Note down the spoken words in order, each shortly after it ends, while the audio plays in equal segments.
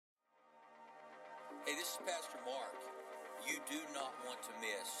Hey, this is Pastor Mark. You do not want to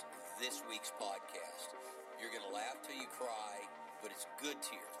miss this week's podcast. You're going to laugh till you cry, but it's good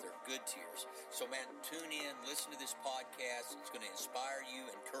tears. They're good tears. So, man, tune in, listen to this podcast. It's going to inspire you,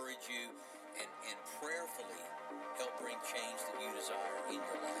 encourage you, and prayerfully help bring change that you desire in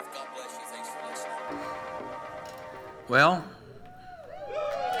your life. God bless you. Thanks for listening. Well,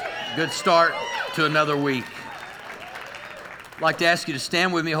 good start to another week. I'd like to ask you to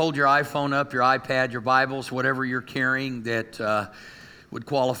stand with me, hold your iPhone up, your iPad, your Bibles, whatever you're carrying that would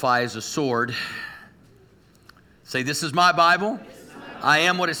qualify as a sword. Say, this is my Bible. I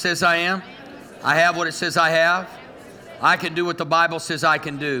am what it says I am. I have what it says I have. I can do what the Bible says I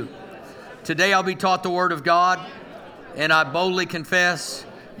can do. Today I'll be taught the Word of God, and I boldly confess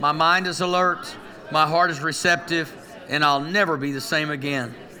my mind is alert, my heart is receptive, and I'll never be the same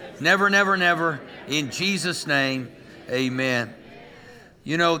again. Never, never, never. In Jesus' name, amen.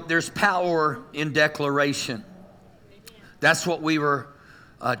 You know, there's power in declaration. That's what we were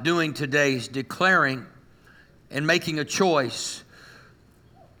doing today, is declaring and making a choice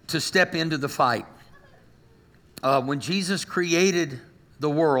to step into the fight. When Jesus created the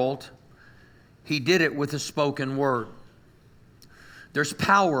world, He did it with a spoken word. There's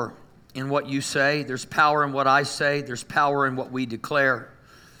power in what you say. There's power in what I say. There's power in what we declare.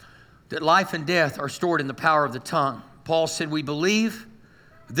 That life and death are stored in the power of the tongue. Paul said, we believe,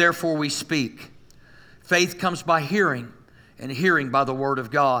 therefore we speak. Faith comes by hearing, and hearing by the word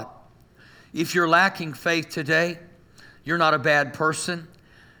of God. If you're lacking faith today, you're not a bad person.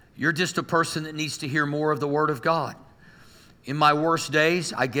 You're just a person that needs to hear more of the word of God. In my worst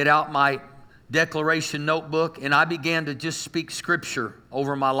days, I get out my declaration notebook and I began to just speak scripture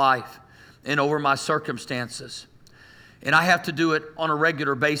over my life and over my circumstances. And I have to do it on a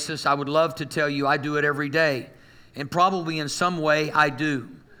regular basis. I would love to tell you I do it every day. And probably in some way I do,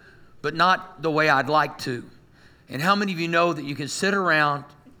 but not the way I'd like to. And how many of you know that you can sit around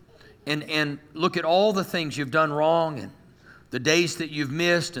and look at all the things you've done wrong and the days that you've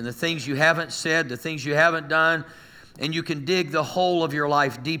missed and the things you haven't said, the things you haven't done, and you can dig the whole of your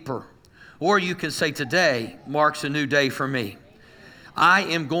life deeper. Or you can say, today marks a new day for me. I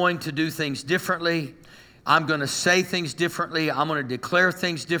am going to do things differently. I'm going to say things differently. I'm going to declare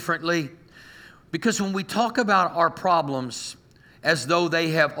things differently. Because when we talk about our problems as though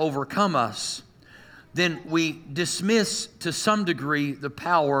they have overcome us, then we dismiss to some degree the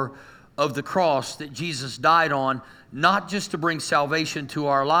power of the cross that Jesus died on, not just to bring salvation to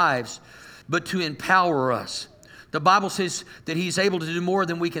our lives, but to empower us. The Bible says that He's able to do more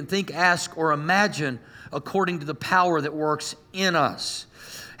than we can think, ask, or imagine according to the power that works in us.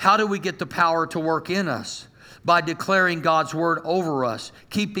 How do we get the power to work in us? By declaring God's word over us,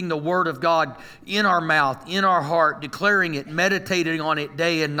 keeping the word of God in our mouth, in our heart, declaring it, meditating on it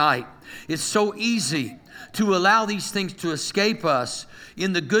day and night. It's so easy to allow these things to escape us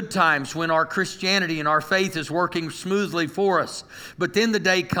in the good times when our Christianity and our faith is working smoothly for us. But then the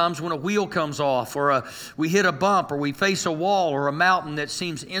day comes when a wheel comes off, or we hit a bump, or we face a wall or a mountain that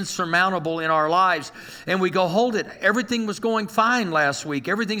seems insurmountable in our lives, and we go, hold it, everything was going fine last week.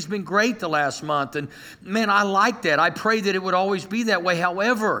 Everything's been great the last month. And man, I like that. I pray that it would always be that way.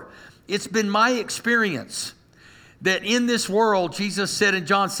 However, it's been my experience that in this world, Jesus said in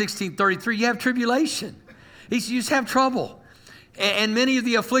John 16:33, you have tribulation. You just have trouble. And many of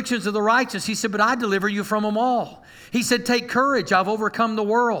the afflictions of the righteous, He said, but I deliver you from them all. He said, take courage, I've overcome the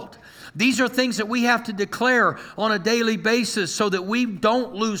world. These are things that we have to declare on a daily basis so that we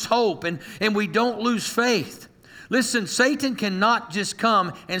don't lose hope and we don't lose faith. Listen, Satan cannot just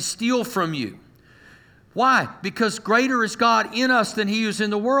come and steal from you. Why? Because greater is God in us than He is in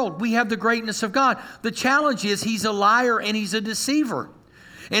the world. We have the greatness of God. The challenge is He's a liar and He's a deceiver.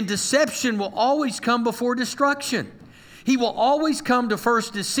 And deception will always come before destruction. He will always come to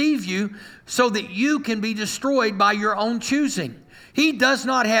first deceive you so that you can be destroyed by your own choosing. He does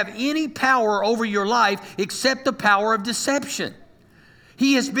not have any power over your life except the power of deception.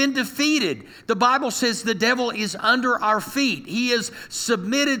 He has been defeated. The Bible says the devil is under our feet. He is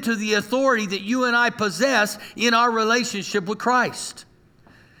submitted to the authority that you and I possess in our relationship with Christ.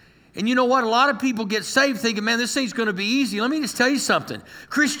 And you know what? A lot of people get saved thinking, man, this thing's going to be easy. Let me just tell you something.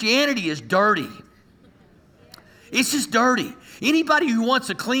 Christianity is dirty. It's just dirty. Anybody who wants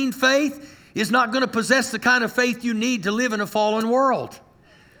a clean faith is not going to possess the kind of faith you need to live in a fallen world.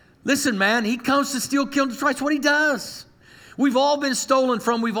 Listen, man, He comes to steal, kill, and destroy. That's what He does. We've all been stolen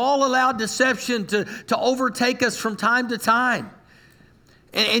from. We've all allowed deception to overtake us from time to time.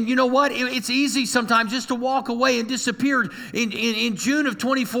 And you know what? It's easy sometimes just to walk away and disappear. In June of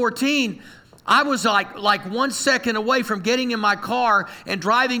 2014, I was like 1 second away from getting in my car and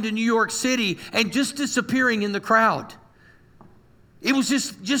driving to New York City and just disappearing in the crowd. It was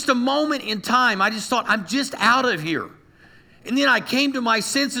just a moment in time. I just thought, I'm just out of here. And then I came to my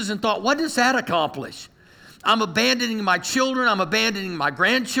senses and thought, what does that accomplish? I'm abandoning my children. I'm abandoning my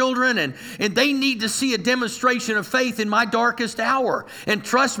grandchildren. And they need to see a demonstration of faith in my darkest hour. And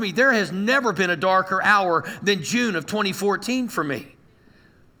trust me, there has never been a darker hour than June of 2014 for me.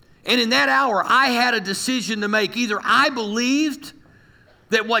 And in that hour, I had a decision to make. Either I believed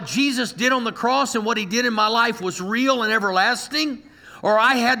that what Jesus did on the cross and what he did in my life was real and everlasting, or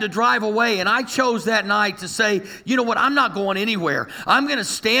I had to drive away. And I chose that night to say, you know what, I'm not going anywhere. I'm going to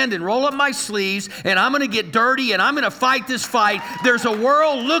stand and roll up my sleeves, and I'm going to get dirty, and I'm going to fight this fight. There's a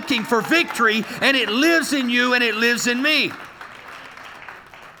world looking for victory, and it lives in you, and it lives in me.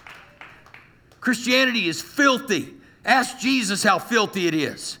 Christianity is filthy. Ask Jesus how filthy it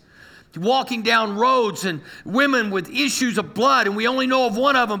is. Walking down roads and women with issues of blood, and we only know of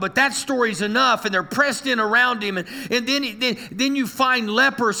one of them, but that story's enough, and they're pressed in around him, and then you find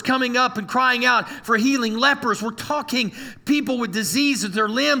lepers coming up and crying out for healing. Lepers, we're talking people with diseases, their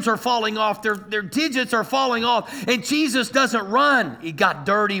limbs are falling off, their digits are falling off, and Jesus doesn't run. He got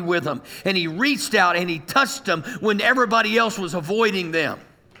dirty with them, and he reached out and he touched them when everybody else was avoiding them.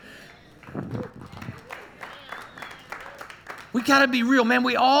 We got to be real, man.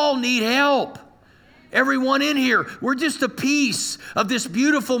 We all need help. Everyone in here, we're just a piece of this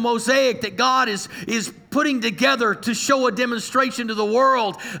beautiful mosaic that God is putting together to show a demonstration to the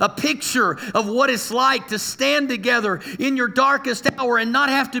world, a picture of what it's like to stand together in your darkest hour and not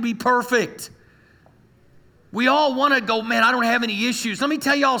have to be perfect. We all want to go, man, I don't have any issues. Let me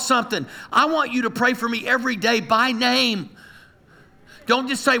tell y'all something. I want you to pray for me every day by name. Don't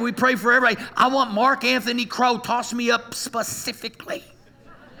just say we pray for everybody. I want Mark Anthony Crow. Toss me up specifically.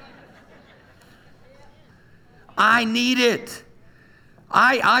 I need it.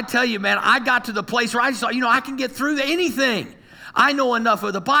 I tell you, man, I got to the place where I just thought, I can get through anything. I know enough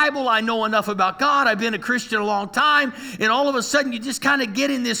of the Bible. I know enough about God. I've been a Christian a long time. And all of a sudden, you just kind of get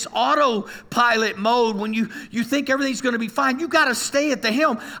in this autopilot mode when you think everything's going to be fine. You got to stay at the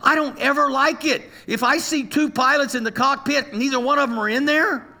helm. I don't ever like it. If I see two pilots in the cockpit, neither one of them are in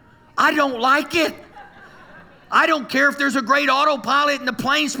there, I don't like it. I don't care if there's a great autopilot and the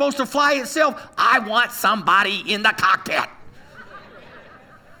plane's supposed to fly itself. I want somebody in the cockpit.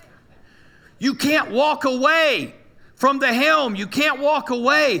 You can't walk away from the helm. You can't walk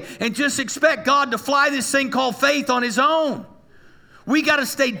away and just expect God to fly this thing called faith on his own. We got to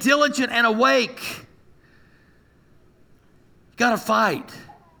stay diligent and awake. Got to fight.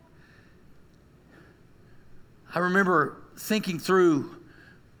 I remember thinking through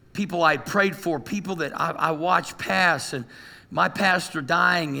people I'd prayed for, people that I watched pass, and my pastor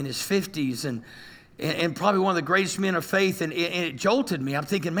dying in his 50s, and probably one of the greatest men of faith, and it jolted me. I'm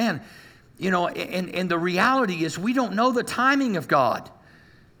thinking, man, and the reality is we don't know the timing of God.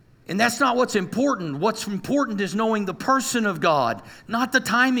 And that's not what's important. What's important is knowing the person of God, not the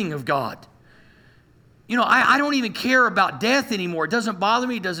timing of God. I don't even care about death anymore. It doesn't bother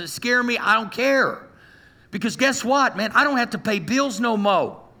me. It doesn't scare me. I don't care. Because guess what, man? I don't have to pay bills no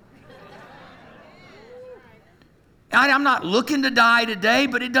more. I'm not looking to die today,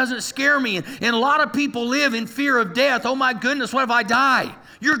 but it doesn't scare me. And a lot of people live in fear of death. Oh my goodness, what if I die?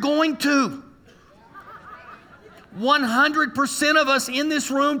 You're going to. 100% of us in this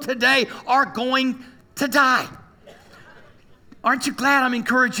room today are going to die. Aren't you glad I'm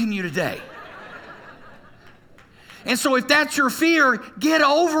encouraging you today? And so if that's your fear, get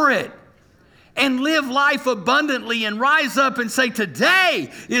over it and live life abundantly and rise up and say,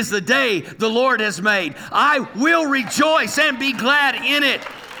 today is the day the Lord has made. I will rejoice and be glad in it.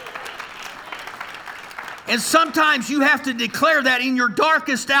 And sometimes you have to declare that in your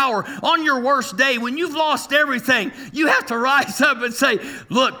darkest hour, on your worst day, when you've lost everything. You have to rise up and say,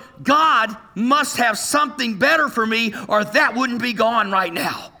 look, God must have something better for me, or that wouldn't be gone right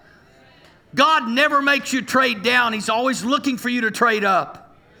now. God never makes you trade down. He's always looking for you to trade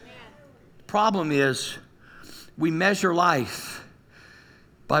up. The problem is we measure life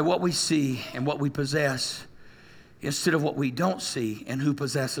by what we see and what we possess instead of what we don't see and who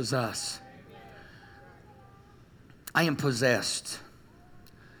possesses us. I am possessed.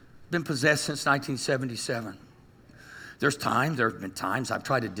 Been possessed since 1977. There have been times I've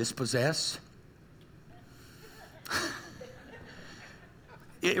tried to dispossess.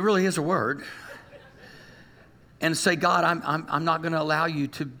 It really is a word. And say, God, I'm not going to allow you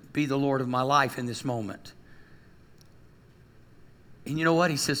to be the Lord of my life in this moment. And you know what?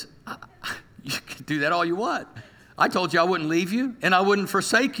 He says, you can do that all you want. I told you I wouldn't leave you and I wouldn't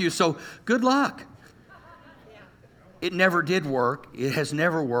forsake you, so good luck. It never did work. It has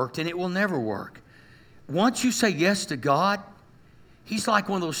never worked, and it will never work. Once you say yes to God, He's like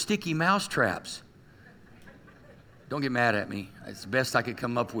one of those sticky mouse traps. Don't get mad at me. It's the best I could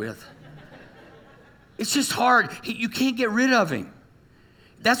come up with. It's just hard. You can't get rid of Him.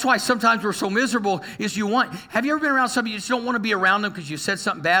 That's why sometimes we're so miserable have you ever been around somebody you just don't want to be around them because you said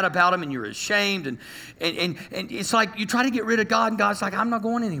something bad about them and you're ashamed and it's like you try to get rid of God and God's like, I'm not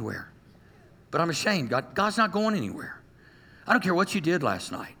going anywhere. But I'm ashamed. God's not going anywhere. I don't care what you did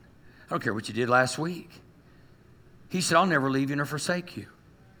last night. I don't care what you did last week. He said, I'll never leave you nor forsake you.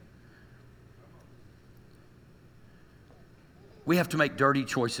 We have to make dirty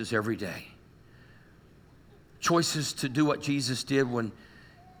choices every day. Choices to do what Jesus did when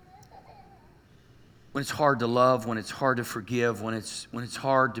it's hard to love, when it's hard to forgive, when it's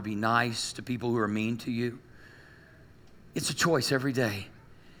hard to be nice to people who are mean to you. It's a choice every day.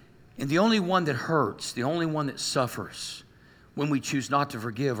 And the only one that hurts, the only one that suffers when we choose not to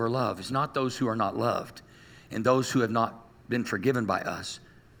forgive or love is not those who are not loved and those who have not been forgiven by us,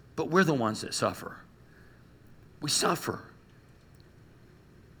 but we're the ones that suffer. We suffer.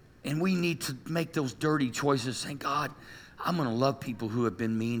 And we need to make those dirty choices saying, God, I'm going to love people who have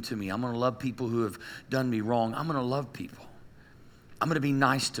been mean to me. I'm going to love people who have done me wrong. I'm going to love people. I'm going to be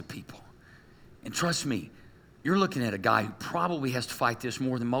nice to people. And trust me, you're looking at a guy who probably has to fight this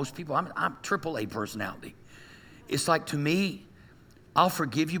more than most people. I'm AAA personality. It's like, to me, I'll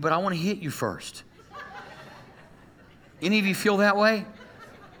forgive you, but I want to hit you first. Any of you feel that way?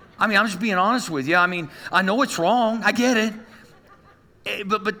 I mean, I'm just being honest with you. I mean, I know it's wrong. I get it.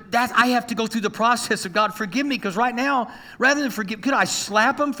 But that I have to go through the process of, God, forgive me, because right now, rather than forgive, could I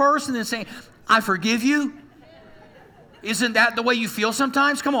slap him first and then say, I forgive you? Isn't that the way you feel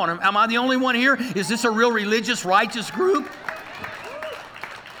sometimes? Come on, am I the only one here? Is this a real religious, righteous group?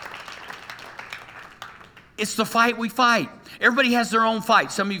 It's the fight we fight. Everybody has their own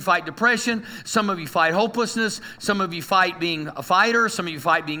fight. Some of you fight depression. Some of you fight hopelessness. Some of you fight being a fighter. Some of you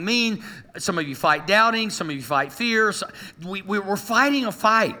fight being mean. Some of you fight doubting. Some of you fight fear. We're fighting a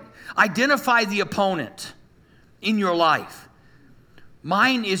fight. Identify the opponent in your life.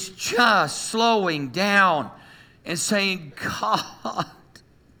 Mine is just slowing down and saying, God,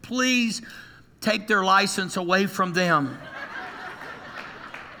 please take their license away from them,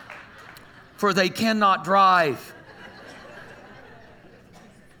 for they cannot drive.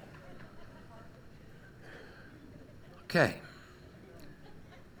 Okay.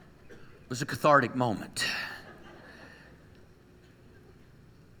 It was a cathartic moment.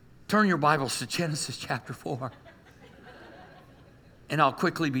 Turn your Bibles to Genesis chapter 4. And I'll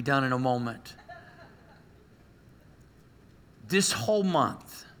quickly be done in a moment. This whole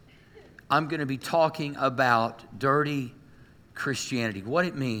month, I'm going to be talking about dirty Christianity, what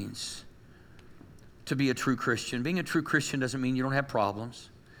it means to be a true Christian. Being a true Christian doesn't mean you don't have problems.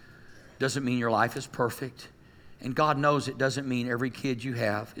 Doesn't mean your life is perfect. And God knows it doesn't mean every kid you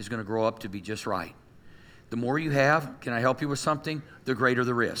have is going to grow up to be just right. The more you have, can I help you with something? The greater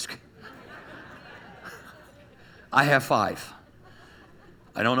the risk. I have 5.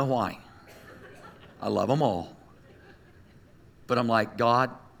 I don't know why. I love them all. But I'm like,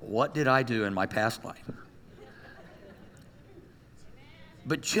 God, what did I do in my past life?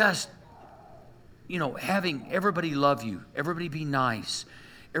 But just, having everybody love you, everybody be nice,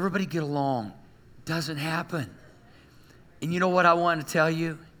 everybody get along, doesn't happen. And you know what I want to tell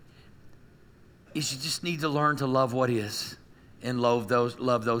you? Is you just need to learn to love what is and love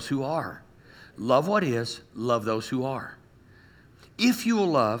those who are. Love what is, love those who are. If you will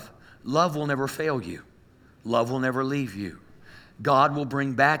love, love will never fail you. Love will never leave you. God will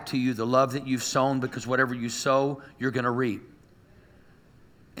bring back to you the love that you've sown, because whatever you sow, you're going to reap.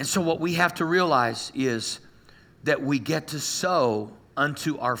 And so what we have to realize is that we get to sow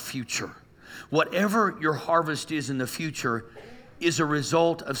unto our future. Whatever your harvest is in the future is a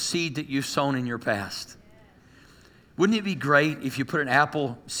result of seed that you've sown in your past. Wouldn't it be great if you put an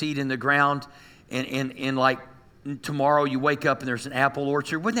apple seed in the ground and like tomorrow you wake up and there's an apple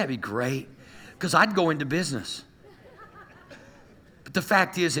orchard? Wouldn't that be great? Because I'd go into business. But the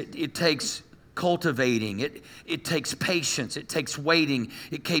fact is, it takes cultivating. It takes patience. It takes waiting.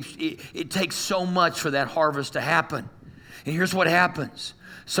 It takes so much for that harvest to happen. And here's what happens.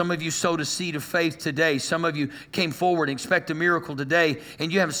 Some of you sowed a seed of faith today. Some of you came forward and expect a miracle today,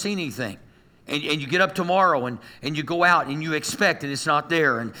 and you haven't seen anything. And you get up tomorrow and you go out and you expect and it's not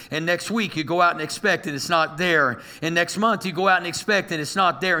there. And next week you go out and expect and it's not there. And next month you go out and expect and it's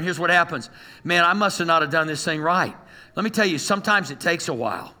not there. And here's what happens. Man, I must have not have done this thing right. Let me tell you, sometimes it takes a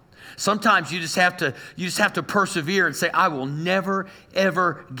while. Sometimes you just have to persevere and say, I will never,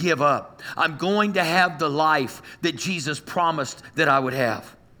 ever give up. I'm going to have the life that Jesus promised that I would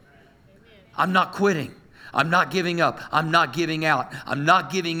have. I'm not quitting. I'm not giving up. I'm not giving out. I'm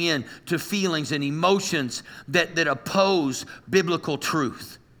not giving in to feelings and emotions that oppose biblical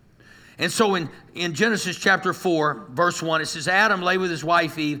truth. And so in Genesis chapter 4, verse 1, it says, Adam lay with his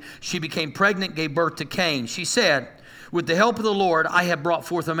wife Eve. She became pregnant, gave birth to Cain. She said, with the help of the Lord, I have brought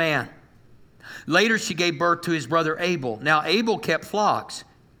forth a man. Later, she gave birth to his brother Abel. Now, Abel kept flocks.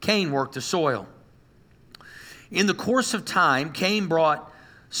 Cain worked the soil. In the course of time, Cain brought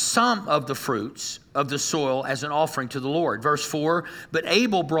some of the fruits of the soil as an offering to the Lord. Verse 4, but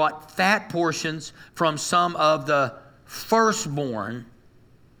Abel brought fat portions from some of the firstborn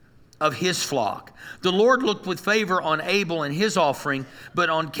of his flock. The Lord looked with favor on Abel and his offering, but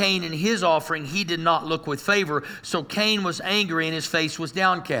on Cain and his offering he did not look with favor. So Cain was angry and his face was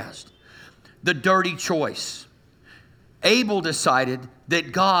downcast. The dirty choice. Abel decided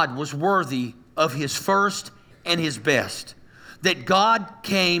that God was worthy of his first and his best. That God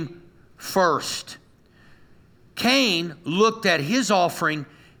came first. Cain looked at his offering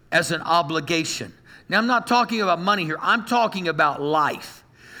as an obligation. Now, I'm not talking about money here. I'm talking about life.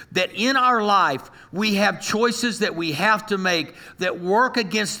 That in our life, we have choices that we have to make that work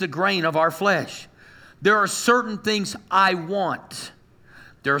against the grain of our flesh. There are certain things I want.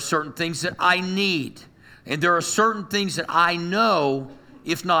 There are certain things that I need. And there are certain things that I know,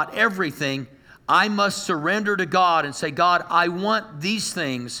 if not everything, I must surrender to God and say, God, I want these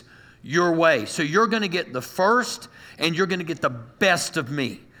things your way. So you're going to get the first and you're going to get the best of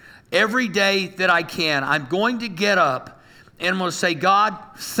me. Every day that I can, I'm going to get up and I'm going to say, God,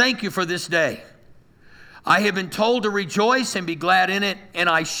 thank you for this day. I have been told to rejoice and be glad in it, and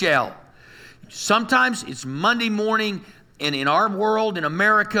I shall. Sometimes it's Monday morning, and in our world, in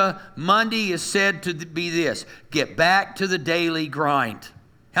America, Monday is said to be this: get back to the daily grind.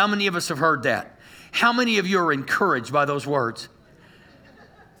 How many of us have heard that? How many of you are encouraged by those words?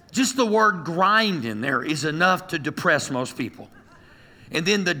 Just the word grind in there is enough to depress most people. And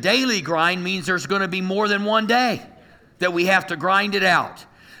then the daily grind means there's going to be more than one day that we have to grind it out.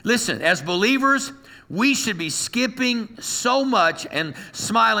 Listen, as believers, we should be skipping so much and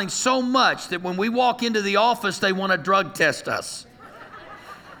smiling so much that when we walk into the office, they want to drug test us.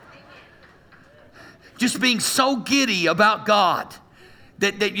 Just being so giddy about God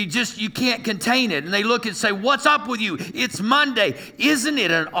that you can't contain it. And they look and say, what's up with you? It's Monday. Isn't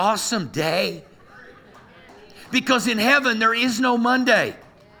it an awesome day? Because in heaven, there is no Monday.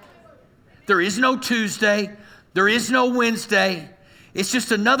 There is no Tuesday. There is no Wednesday. It's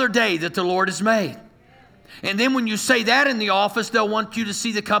just another day that the Lord has made. And then when you say that in the office, they'll want you to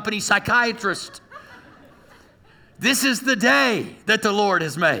see the company psychiatrist. This is the day that the Lord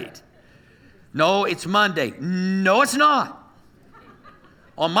has made. No, it's Monday. No, it's not.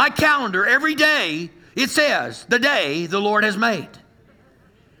 On my calendar, every day, it says, the day the Lord has made.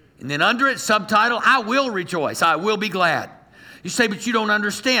 And then under it, subtitle, I will rejoice. I will be glad. You say, but you don't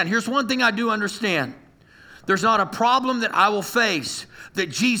understand. Here's one thing I do understand. There's not a problem that I will face that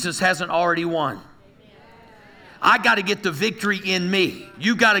Jesus hasn't already won. I got to get the victory in me.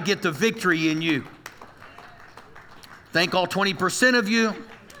 You got to get the victory in you. Thank all 20% of you.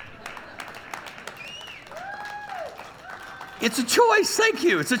 It's a choice. Thank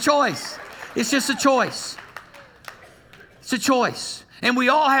you. It's a choice. It's just a choice. It's a choice. And we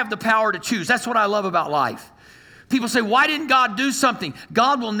all have the power to choose. That's what I love about life. People say, why didn't God do something?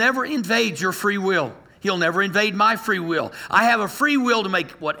 God will never invade your free will. He'll never invade my free will. I have a free will to make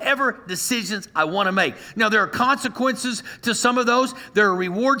whatever decisions I want to make. Now, there are consequences to some of those. There are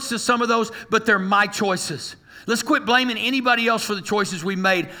rewards to some of those, but they're my choices. Let's quit blaming anybody else for the choices we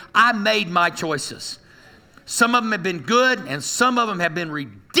made. I made my choices. Some of them have been good, and some of them have been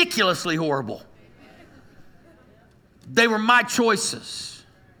ridiculously horrible. They were my choices.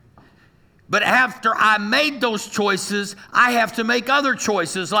 But after I made those choices, I have to make other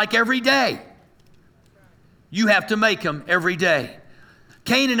choices like every day. You have to make them every day.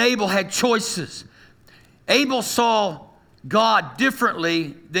 Cain and Abel had choices. Abel saw God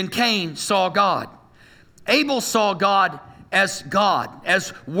differently than Cain saw God. Abel saw God, as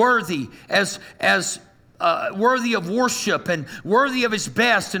worthy, as worthy of worship and worthy of his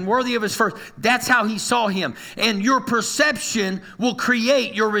best and worthy of his first. That's how he saw him. And your perception will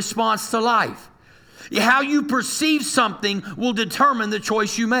create your response to life. How you perceive something will determine the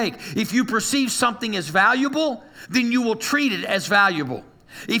choice you make. If you perceive something as valuable, then you will treat it as valuable.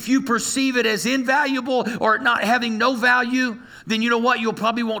 If you perceive it as invaluable or not having no value, then you know what? You'll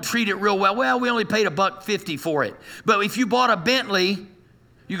probably won't treat it real well. Well, we only paid $1.50 for it. But if you bought a Bentley,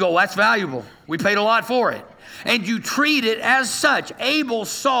 You go, that's valuable. We paid a lot for it. And you treat it as such. Abel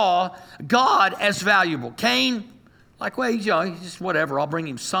saw God as valuable. Cain, like, well, he's just whatever. I'll bring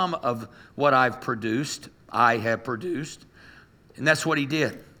him some of what I have produced. And that's what he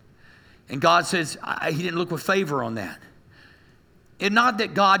did. And God says he didn't look with favor on that. And not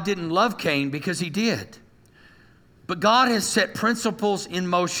that God didn't love Cain, because he did. But God has set principles in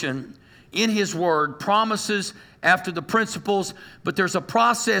motion in his word, promises after the principles, but there's a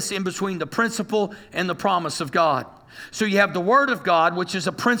process in between the principle and the promise of God. So you have the word of God, which is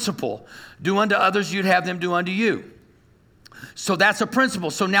a principle. Do unto others, you'd have them do unto you. So that's a principle.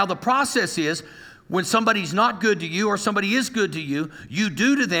 So now the process is, when somebody's not good to you or somebody is good to you, you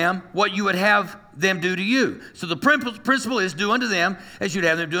do to them what you would have them do to you. So the principle is do unto them as you'd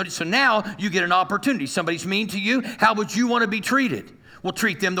have them do unto you. So now you get an opportunity. Somebody's mean to you. How would you want to be treated? Well,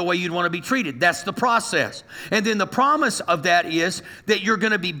 treat them the way you'd want to be treated. That's the process. And then the promise of that is that you're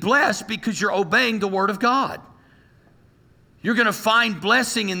going to be blessed because you're obeying the word of God. You're going to find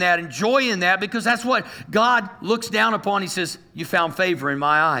blessing in that and joy in that, because that's what God looks down upon. He says, you found favor in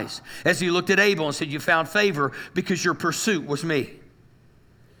my eyes. As he looked at Abel and said, you found favor because your pursuit was me.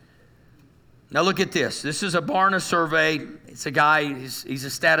 Now look at this. This is a Barna survey. It's a guy, he's a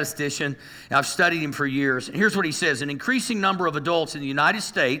statistician. I've studied him for years. And here's what he says. An increasing number of adults in the United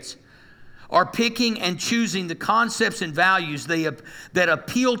States are picking and choosing the concepts and values that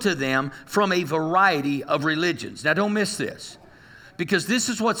appeal to them from a variety of religions. Now don't miss this, because this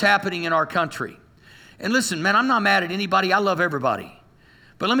is what's happening in our country. And listen, man, I'm not mad at anybody. I love everybody.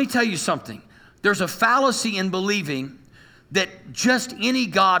 But let me tell you something. There's a fallacy in believing that just any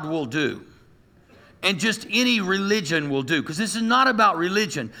God will do. And just any religion will do. Because this is not about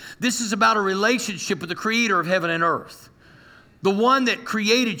religion. This is about a relationship with the creator of heaven and earth. The one that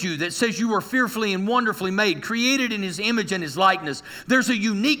created you, that says you were fearfully and wonderfully made, created in his image and his likeness. There's a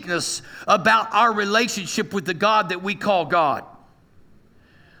uniqueness about our relationship with the God that we call God.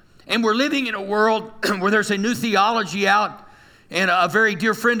 And we're living in a world where there's a new theology out. And a very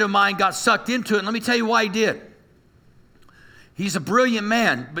dear friend of mine got sucked into it. And let me tell you why he did. He's a brilliant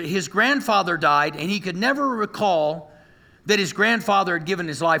man, but his grandfather died, and he could never recall that his grandfather had given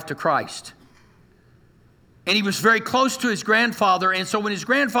his life to Christ. And he was very close to his grandfather, and so when his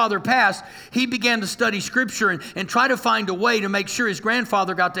grandfather passed, he began to study Scripture and try to find a way to make sure his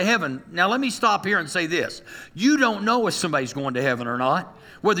grandfather got to heaven. Now let me stop here and say this. You don't know if somebody's going to heaven or not.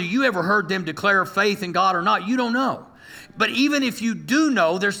 Whether you ever heard them declare faith in God or not, you don't know. But even if you do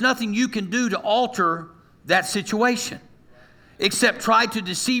know, there's nothing you can do to alter that situation, except try to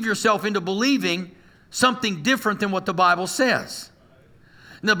deceive yourself into believing something different than what the Bible says.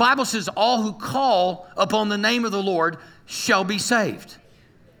 And the Bible says all who call upon the name of the Lord shall be saved.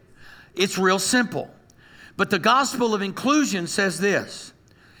 It's real simple. But the gospel of inclusion says this.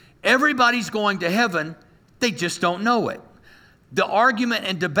 Everybody's going to heaven, they just don't know it. The argument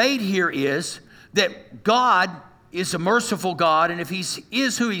and debate here is that God is a merciful God, and if he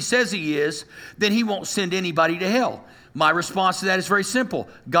is who he says he is, then he won't send anybody to hell. My response to that is very simple.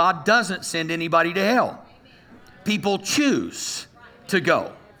 God doesn't send anybody to hell. People choose to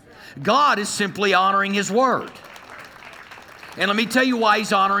go. God is simply honoring his word. And let me tell you why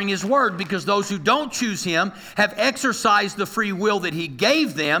he's honoring his word. Because those who don't choose him have exercised the free will that he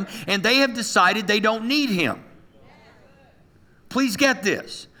gave them, and they have decided they don't need him. Please get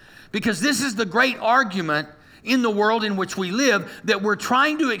this. Because this is the great argument in the world in which we live, that we're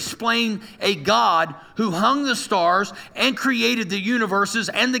trying to explain a God who hung the stars and created the universes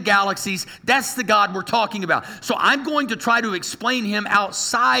and the galaxies. That's the God we're talking about. So I'm going to try to explain him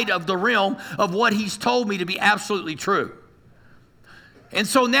outside of the realm of what he's told me to be absolutely true. And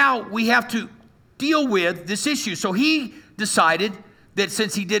so now we have to deal with this issue. So he decided that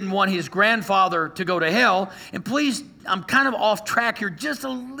since he didn't want his grandfather to go to hell, and please, I'm kind of off track here just a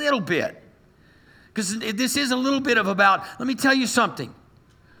little bit, because this is a little bit of about, let me tell you something.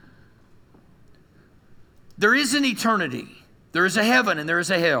 There is an eternity. There is a heaven and there is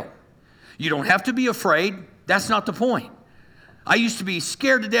a hell. You don't have to be afraid. That's not the point. I used to be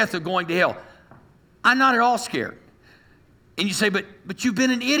scared to death of going to hell. I'm not at all scared. And you say, but you've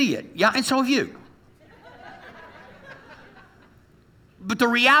been an idiot. Yeah, and so have you. But the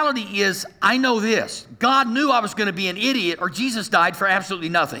reality is, I know this. God knew I was going to be an idiot, or Jesus died for absolutely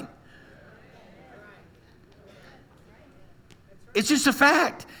nothing. It's just a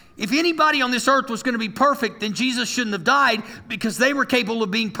fact. If anybody on this earth was going to be perfect, then Jesus shouldn't have died, because they were capable of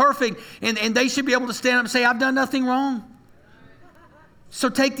being perfect, and they should be able to stand up and say, I've done nothing wrong. So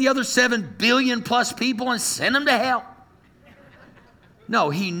take the other 7 billion plus people and send them to hell. No,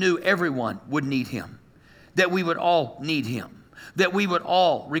 he knew everyone would need him, that we would all need him. that we would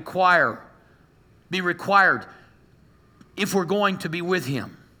all be required if we're going to be with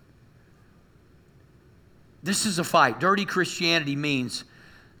him. This is a fight. Dirty Christianity means,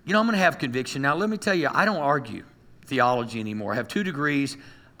 I'm going to have conviction. Now, let me tell you, I don't argue theology anymore. I have 2 degrees.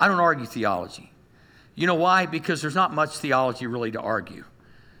 I don't argue theology. You know why? Because there's not much theology really to argue.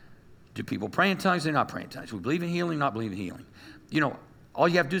 Do people pray in tongues? They're not praying in tongues. We believe in healing, not believe in healing. All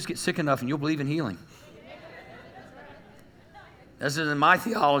you have to do is get sick enough and you'll believe in healing. That's in my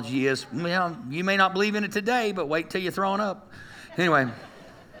theology is, well, you may not believe in it today, but wait till you're throwing up. Anyway.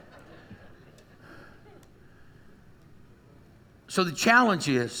 So the challenge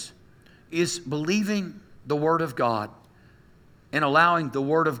is believing the Word of God and allowing the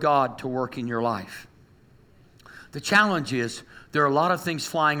Word of God to work in your life. The challenge is there are a lot of things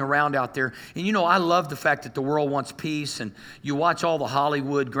flying around out there. And I love the fact that the world wants peace. And you watch all the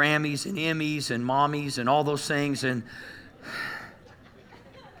Hollywood Grammys and Emmys and mommies and all those things. And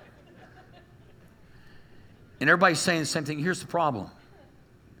everybody's saying the same thing. Here's the problem.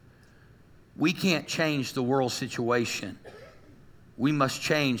 We can't change the world situation. We must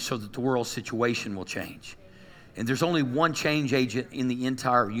change so that the world situation will change. And there's only one change agent in the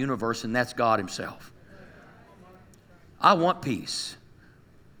entire universe, and that's God himself. I want peace.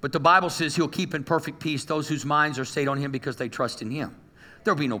 But the Bible says he'll keep in perfect peace those whose minds are stayed on him because they trust in him.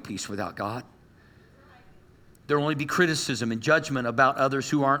 There'll be no peace without God. There'll only be criticism and judgment about others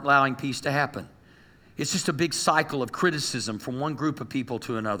who aren't allowing peace to happen. It's just a big cycle of criticism from one group of people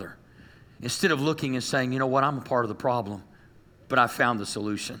to another. Instead of looking and saying, I'm a part of the problem, but I found the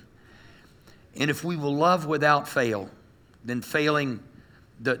solution. And if we will love without fail, then failing,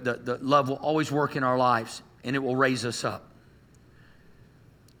 the love will always work in our lives, and it will raise us up.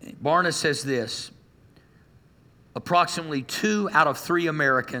 Barna says this, approximately 2 out of 3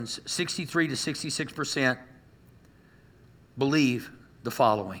 Americans, 63 to 66%, believe the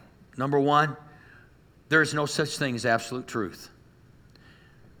following. Number 1, there is no such thing as absolute truth.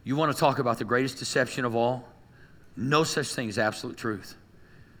 You want to talk about the greatest deception of all? No such thing as absolute truth.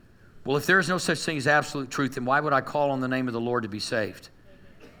 Well, if there is no such thing as absolute truth, then why would I call on the name of the Lord to be saved?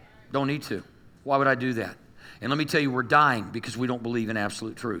 Don't need to. Why would I do that? And let me tell you, we're dying because we don't believe in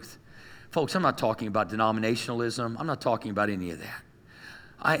absolute truth. Folks, I'm not talking about denominationalism. I'm not talking about any of that.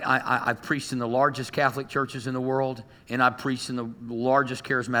 I've preached in the largest Catholic churches in the world, and I've preached in the largest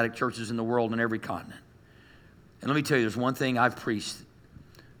charismatic churches in the world on every continent. And let me tell you, there's one thing I've preached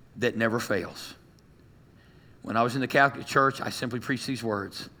that never fails. When I was in the Catholic Church, I simply preached these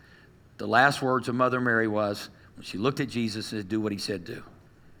words. The last words of Mother Mary was, when she looked at Jesus and said, do what he said do.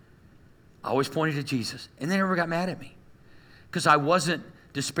 I always pointed to Jesus, and they never got mad at me because I wasn't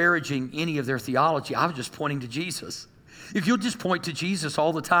disparaging any of their theology. I was just pointing to Jesus. If you'll just point to Jesus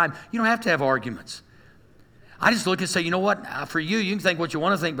all the time, you don't have to have arguments. I just look and say, for you can think what you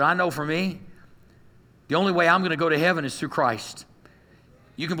want to think, but I know for me, the only way I'm going to go to heaven is through Christ.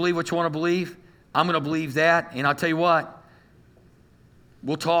 You can believe what you want to believe. I'm going to believe that, and I'll tell you what,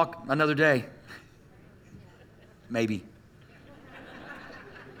 we'll talk another day. Maybe.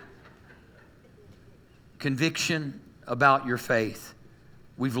 Conviction about your faith.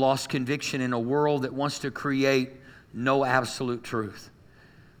 We've lost conviction in a world that wants to create no absolute truth.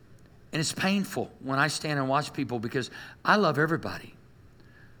 And it's painful when I stand and watch people because I love everybody.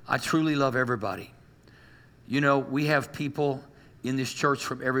 I truly love everybody. We have people in this church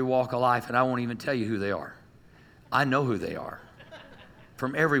from every walk of life, and I won't even tell you who they are. I know who they are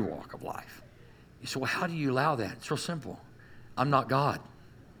from every walk of life. You say, well, how do you allow that? It's real simple. I'm not God.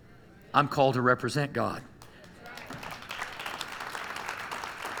 I'm called to represent God.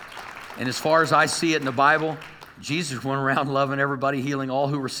 And as far as I see it in the Bible, Jesus went around loving everybody, healing all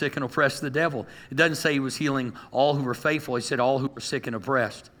who were sick and oppressed of the devil. It doesn't say he was healing all who were faithful. He said all who were sick and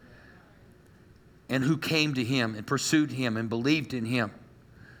oppressed. And who came to him and pursued him and believed in him.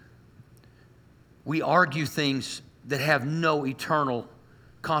 We argue things that have no eternal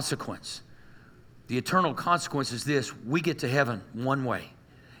consequence. The eternal consequence is this: we get to heaven one way.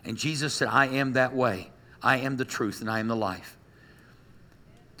 And Jesus said, I am that way. I am the truth and I am the life.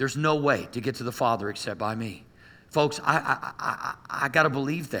 There's no way to get to the Father except by me. Folks, I got to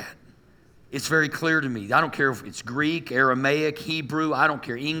believe that. It's very clear to me. I don't care if it's Greek, Aramaic, Hebrew, I don't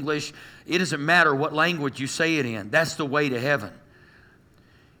care, English. It doesn't matter what language you say it in. That's the way to heaven.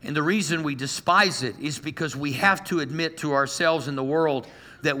 And the reason we despise it is because we have to admit to ourselves in the world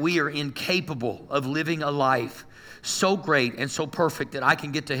that we are incapable of living a life so great and so perfect that I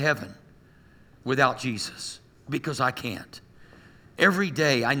can get to heaven without Jesus, because I can't. Every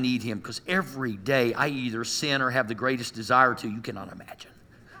day I need him, because every day I either sin or have the greatest desire to. You cannot imagine.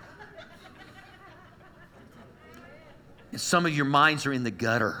 And some of your minds are in the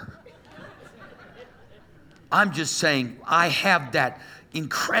gutter. I'm just saying, I have that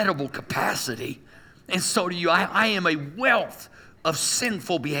incredible capacity, and so do you. I am a wealth of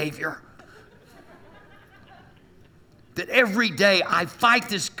sinful behavior. That every day I fight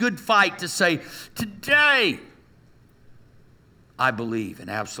this good fight to say, today I believe in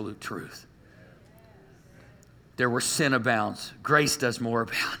absolute truth. There where sin abounds, grace does more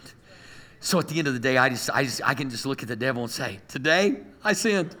abound. So at the end of the day, I can just look at the devil and say, today I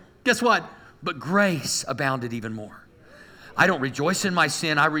sinned. Guess what? But grace abounded even more. I don't rejoice in my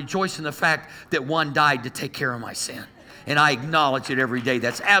sin. I rejoice in the fact that one died to take care of my sin. And I acknowledge it every day.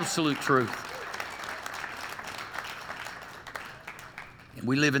 That's absolute truth. And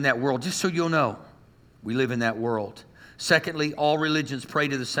we live in that world, just so you'll know, we live in that world. Secondly, all religions pray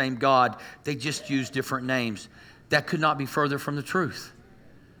to the same God. They just use different names. That could not be further from the truth.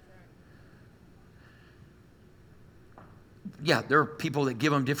 Yeah, there are people that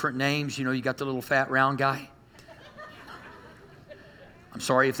give them different names. You know, you got the little fat round guy. I'm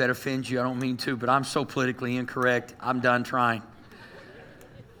sorry if that offends you. I don't mean to, but I'm so politically incorrect. I'm done trying.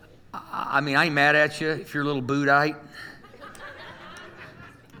 I mean, I ain't mad at you if you're a little Buddhite.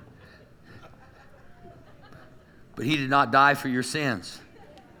 But he did not die for your sins.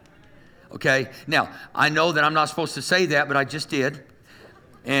 Okay? Now, I know that I'm not supposed to say that, but I just did.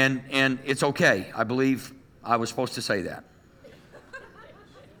 And it's okay. I believe I was supposed to say that.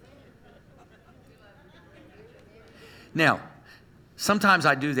 Now, sometimes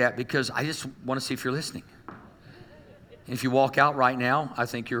I do that because I just want to see if you're listening. And if you walk out right now, I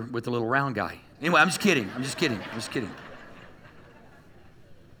think you're with the little round guy. Anyway, I'm just kidding.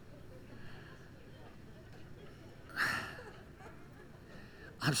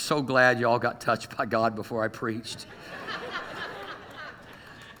 I'm so glad y'all got touched by God before I preached.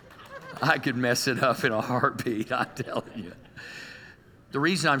 I could mess it up in a heartbeat, I'm telling you. The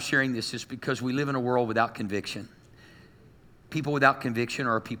reason I'm sharing this is because we live in a world without conviction. People without conviction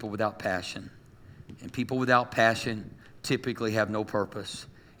are people without passion. And people without passion typically have no purpose.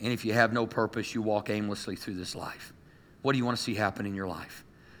 And if you have no purpose, you walk aimlessly through this life. What do you want to see happen in your life?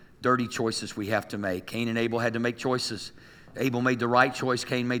 Dirty choices we have to make. Cain and Abel had to make choices. Abel made the right choice,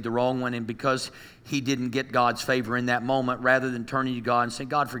 Cain made the wrong one, and because he didn't get God's favor in that moment, rather than turning to God and saying,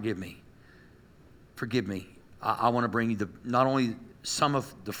 God, forgive me. Forgive me. I want to bring you not only some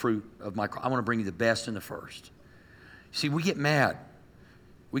of the fruit of my crop, I want to bring you the best and the first. See, we get mad.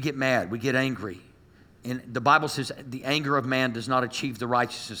 We get angry. And the Bible says the anger of man does not achieve the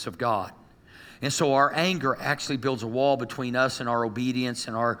righteousness of God. And so our anger actually builds a wall between us and our obedience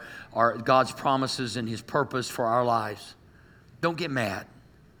and our God's promises and His purpose for our lives. Don't get mad.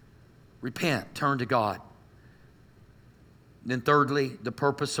 Repent. Turn to God. Then thirdly, the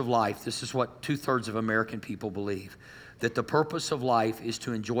purpose of life. This is what 2/3 of American people believe. That the purpose of life is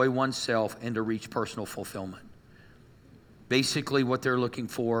to enjoy oneself and to reach personal fulfillment. Basically, what they're looking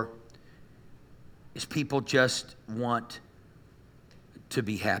for is people just want to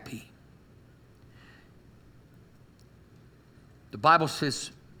be happy. The Bible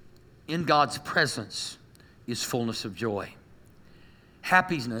says, in God's presence is fullness of joy.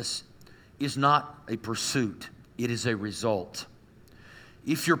 Happiness is not a pursuit, it is a result.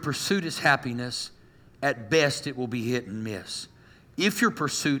 If your pursuit is happiness, at best it will be hit and miss. If your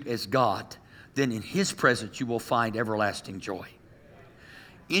pursuit is God, then in His presence you will find everlasting joy.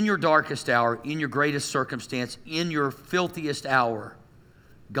 In your darkest hour, in your greatest circumstance, in your filthiest hour,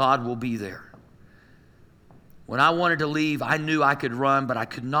 God will be there. When I wanted to leave, I knew I could run, but I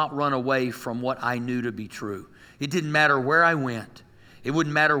could not run away from what I knew to be true. It didn't matter where I went. It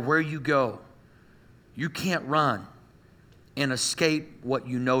wouldn't matter where you go. You can't run and escape what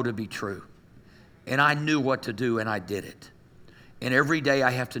you know to be true. And I knew what to do, and I did it. And every day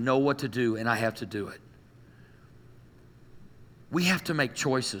I have to know what to do, and I have to do it. We have to make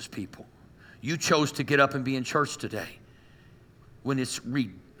choices, people. You chose to get up and be in church today when it's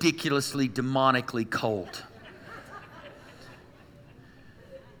ridiculously, demonically cold.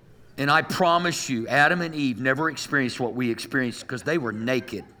 And I promise you, Adam and Eve never experienced what we experienced because they were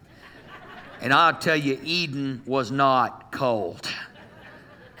naked. And I'll tell you, Eden was not cold.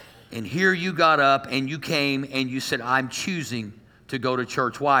 And here you got up and you came and you said, I'm choosing to go to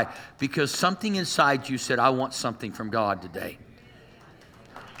church. Why? Because something inside you said, I want something from God today.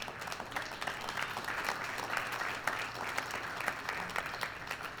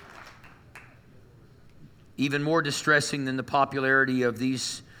 Even more distressing than the popularity of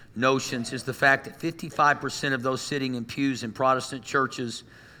these notions is the fact that 55% of those sitting in pews in Protestant churches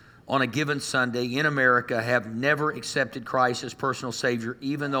on a given Sunday in America have never accepted Christ as personal Savior,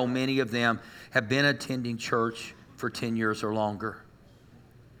 even though many of them have been attending church for 10 years or longer.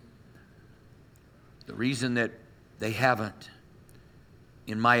 The reason that they haven't,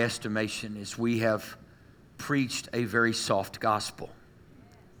 in my estimation, is we have preached a very soft gospel.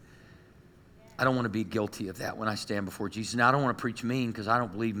 I don't want to be guilty of that when I stand before Jesus. Now, I don't want to preach mean because I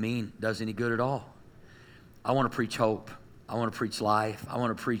don't believe mean does any good at all. I want to preach hope. I want to preach life. I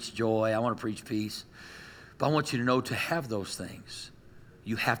want to preach joy. I want to preach peace. But I want you to know, to have those things,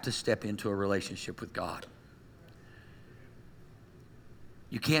 you have to step into a relationship with God.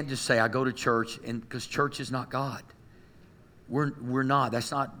 You can't just say, I go to church, and because church is not God. We're not.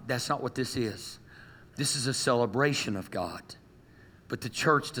 That's not what this is. This is a celebration of God. But the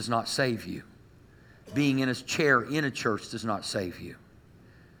church does not save you. Being in a chair in a church does not save you.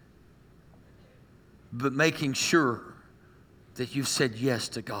 But making sure that you've said yes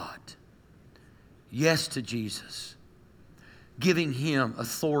to God, yes to Jesus, giving Him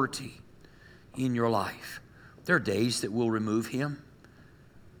authority in your life. There are days that we'll remove Him.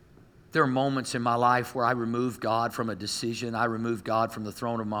 There are moments in my life where I remove God from a decision. I remove God from the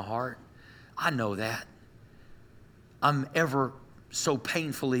throne of my heart. I know that. I'm ever so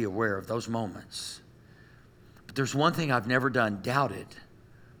painfully aware of those moments. But there's one thing I've never done, doubted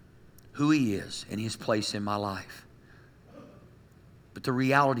who He is and His place in my life. But the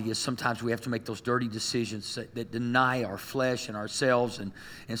reality is sometimes we have to make those dirty decisions that deny our flesh and ourselves and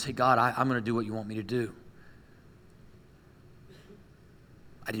say, God, I'm going to do what you want me to do.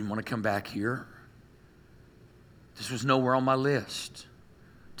 I didn't want to come back here. This was nowhere on my list.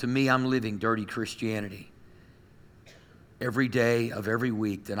 To me, I'm living dirty Christianity. Every day of every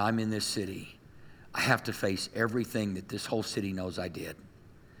week that I'm in this city, I have to face everything that this whole city knows I did.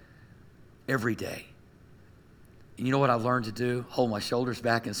 Every day. And you know what I've learned to do? Hold my shoulders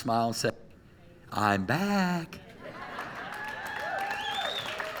back and smile and say, I'm back.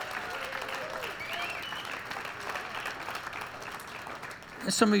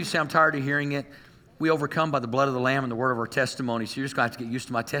 And some of you say, I'm tired of hearing it. We overcome by the blood of the Lamb and the word of our testimony. So you're just going to have to get used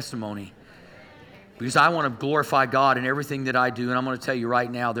to my testimony. Because I want to glorify God in everything that I do. And I'm going to tell you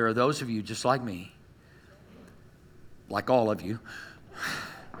right now, there are those of you just like me, like all of you,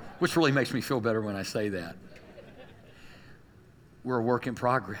 which really makes me feel better when I say that. We're a work in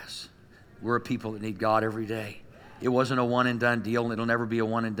progress. We're a people that need God every day. It wasn't a one and done deal, and it'll never be a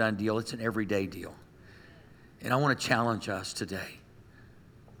one and done deal. It's an everyday deal. And I want to challenge us today.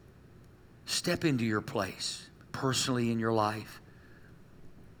 Step into your place, personally in your life,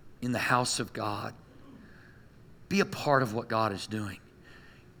 in the house of God. Be a part of what God is doing.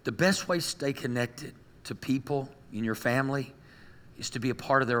 The best way to stay connected to people in your family is to be a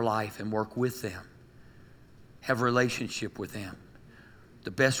part of their life and work with them. Have a relationship with them.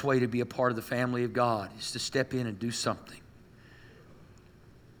 The best way to be a part of the family of God is to step in and do something.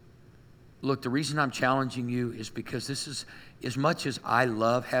 Look, the reason I'm challenging you is because this is, as much as I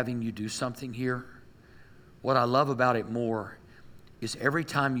love having you do something here, what I love about it more is every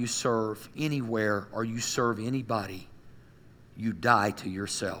time you serve anywhere or you serve anybody, you die to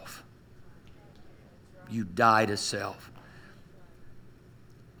yourself. You die to self.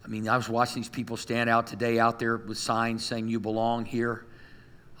 I mean, I was watching these people stand out today out there with signs saying you belong here.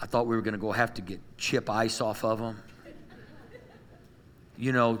 I thought we were going to go have to get chip ice off of them.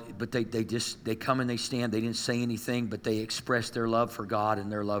 You know, but they come and they stand. They didn't say anything, but they express their love for God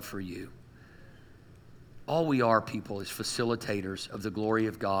and their love for you. All we are, people, is facilitators of the glory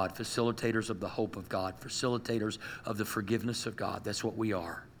of God, facilitators of the hope of God, facilitators of the forgiveness of God. That's what we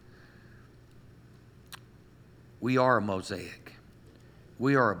are. We are a mosaic.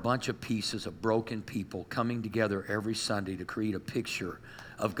 We are a bunch of pieces of broken people coming together every Sunday to create a picture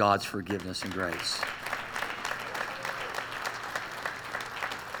of God's forgiveness and grace.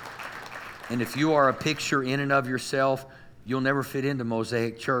 And if you are a picture in and of yourself, you'll never fit into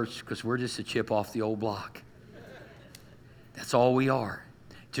Mosaic Church because we're just a chip off the old block. That's all we are.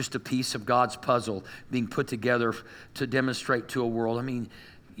 Just a piece of God's puzzle being put together to demonstrate to a world. I mean,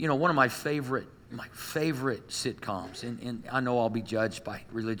 you know, one of my favorite sitcoms, and I know I'll be judged by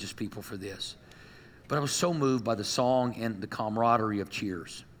religious people for this, but I was so moved by the song and the camaraderie of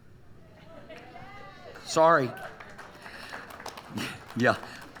Cheers. Sorry. Yeah.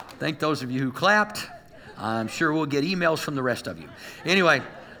 Thank those of you who clapped. I'm sure we'll get emails from the rest of you. Anyway,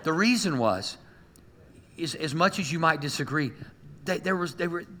 the reason is as much as you might disagree,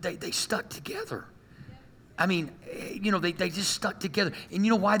 they stuck together. I mean, you know, they just stuck together. And you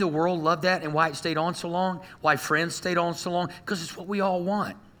know why the world loved that and why it stayed on so long? Why Friends stayed on so long? Because it's what we all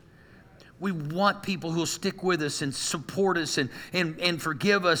want. We want people who will stick with us and support us and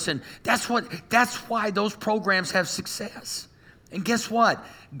forgive us. And that's why those programs have success. And guess what?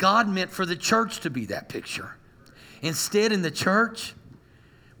 God meant for the church to be that picture. Instead, in the church,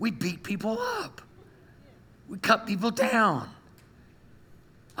 we beat people up. We cut people down.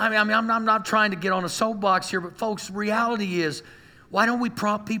 I mean, I'm not trying to get on a soapbox here, but folks, reality is, why don't we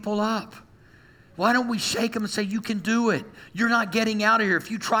prop people up? Why don't we shake them and say, you can do it. You're not getting out of here. If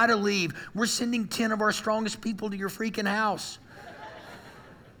you try to leave, we're sending 10 of our strongest people to your freaking house.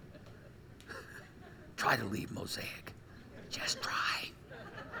 Try to leave, Mosaic. Just try.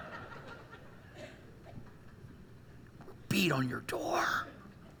 Beat on your door.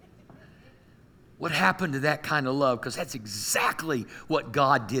 What happened to that kind of love? Because that's exactly what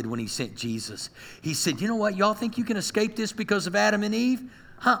God did when he sent Jesus. He said, you know what? Y'all think you can escape this because of Adam and Eve?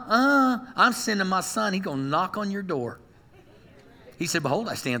 I'm sending my son. He's going to knock on your door. He said, behold,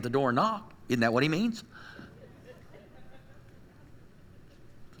 I stand at the door and knock. Isn't that what he means?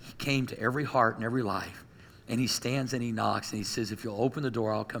 He came to every heart and every life. And he stands and he knocks and he says, if you'll open the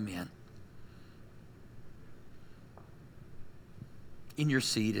door, I'll come in. In your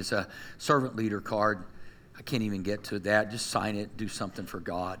seat is a servant leader card. I can't even get to that. Just sign it. Do something for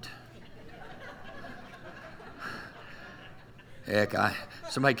God. Heck,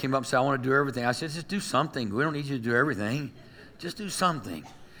 somebody came up and said, I want to do everything. I said, just do something. We don't need you to do everything. Just do something.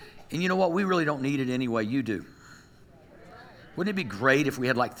 And you know what? We really don't need it anyway. You do. Wouldn't it be great if we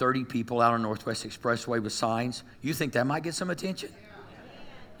had like 30 people out on Northwest Expressway with signs? You think that might get some attention?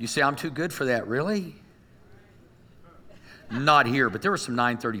 You say, I'm too good for that. Really? Not here, but there were some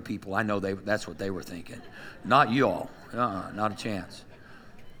 930 people. I know that's what they were thinking. Not you all. Not a chance.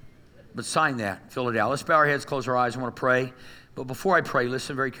 But sign that. Fill it out. Let's bow our heads, close our eyes. I want to pray. But before I pray,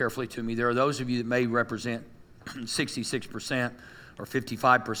 listen very carefully to me. There are those of you that may represent 66% or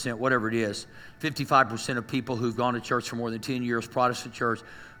 55%, whatever it is. 55% of people who've gone to church for more than 10 years, Protestant church,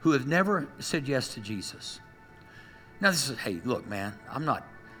 who have never said yes to Jesus. Now this is, hey, look, man, I'm not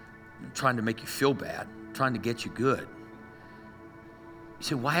trying to make you feel bad. I'm trying to get you good. You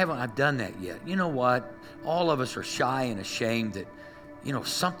say, why haven't I done that yet? You know what? All of us are shy and ashamed that,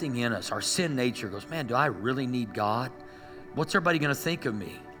 something in us, our sin nature goes, man, do I really need God? What's everybody going to think of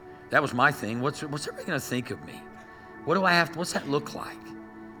me? That was my thing. What's everybody going to think of me? What do I have to, what's that look like?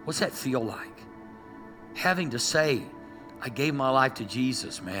 What's that feel like? Having to say, I gave my life to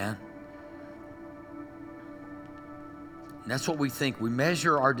Jesus, man. And that's what we think. We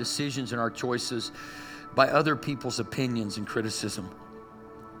measure our decisions and our choices by other people's opinions and criticism.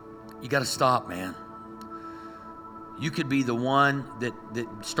 You got to stop, man. You could be the one that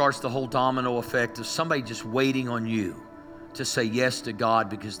starts the whole domino effect of somebody just waiting on you to say yes to God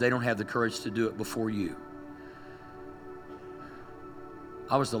because they don't have the courage to do it before you.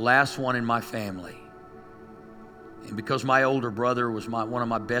 I was the last one in my family. And because my older brother was one of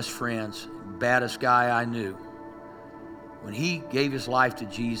my best friends, baddest guy I knew, when he gave his life to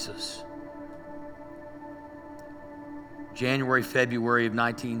Jesus, January, February of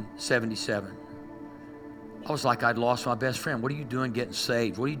 1977, I was like I'd lost my best friend. What are you doing getting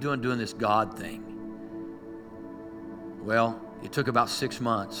saved? What are you doing this God thing? Well, it took about 6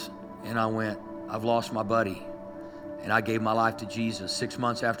 months, and I went, I've lost my buddy. And I gave my life to Jesus 6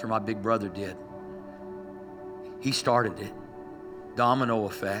 months after my big brother did. He started it. Domino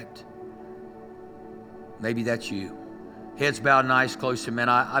effect. Maybe that's you. Heads bowed and eyes closed. Man,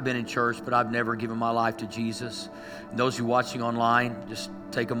 I've been in church, but I've never given my life to Jesus. And those of you watching online, just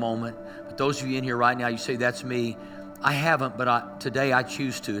take a moment. But those of you in here right now, you say, that's me. I haven't, but today I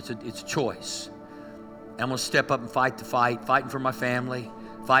choose to. It's a choice. And I'm going to step up and fight the fight, fighting for my family,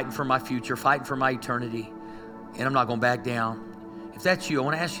 fighting for my future, fighting for my eternity. And I'm not going to back down. If that's you, I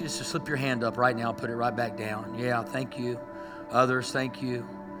want to ask you just to slip your hand up right now. Put it right back down. Yeah, thank you. Others, thank you.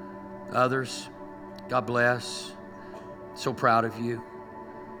 Others, God bless. So proud of you.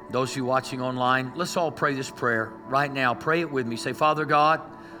 Those of you watching online, let's all pray this prayer right now. Pray it with me. Say, Father God,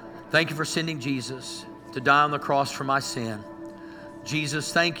 thank you for sending Jesus to die on the cross for my sin.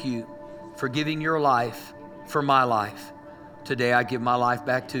 Jesus, thank you for giving your life for my life. Today I give my life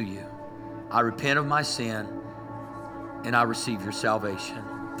back to you. I repent of my sin and I receive your salvation.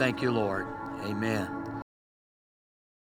 Thank you, Lord. Amen.